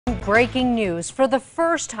Breaking news. For the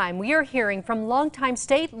first time, we are hearing from longtime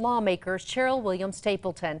state lawmaker Cheryl Williams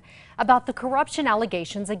Stapleton about the corruption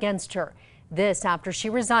allegations against her. This after she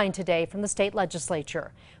resigned today from the state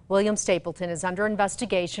legislature. Williams Stapleton is under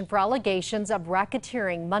investigation for allegations of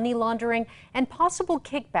racketeering, money laundering, and possible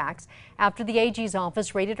kickbacks after the AG's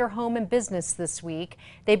office raided her home and business this week.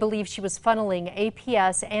 They believe she was funneling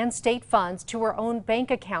APS and state funds to her own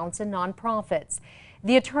bank accounts and nonprofits.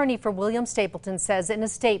 The attorney for Williams Stapleton says in a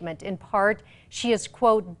statement, in part, she is,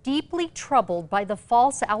 quote, deeply troubled by the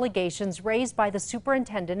false allegations raised by the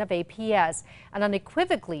superintendent of APS and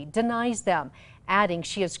unequivocally denies them, adding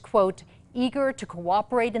she is, quote, eager to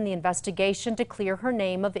cooperate in the investigation to clear her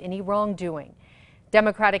name of any wrongdoing.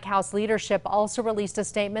 Democratic House leadership also released a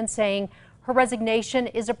statement saying her resignation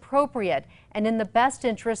is appropriate and in the best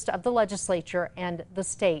interest of the legislature and the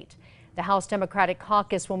state. The House Democratic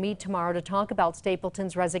Caucus will meet tomorrow to talk about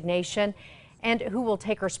Stapleton's resignation and who will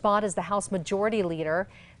take her spot as the House Majority Leader.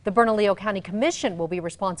 The Bernalillo County Commission will be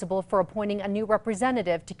responsible for appointing a new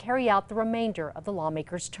representative to carry out the remainder of the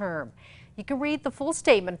lawmaker's term. You can read the full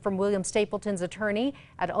statement from Williams Stapleton's attorney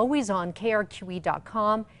at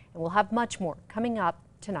alwaysonkrqe.com, and we'll have much more coming up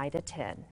tonight at 10.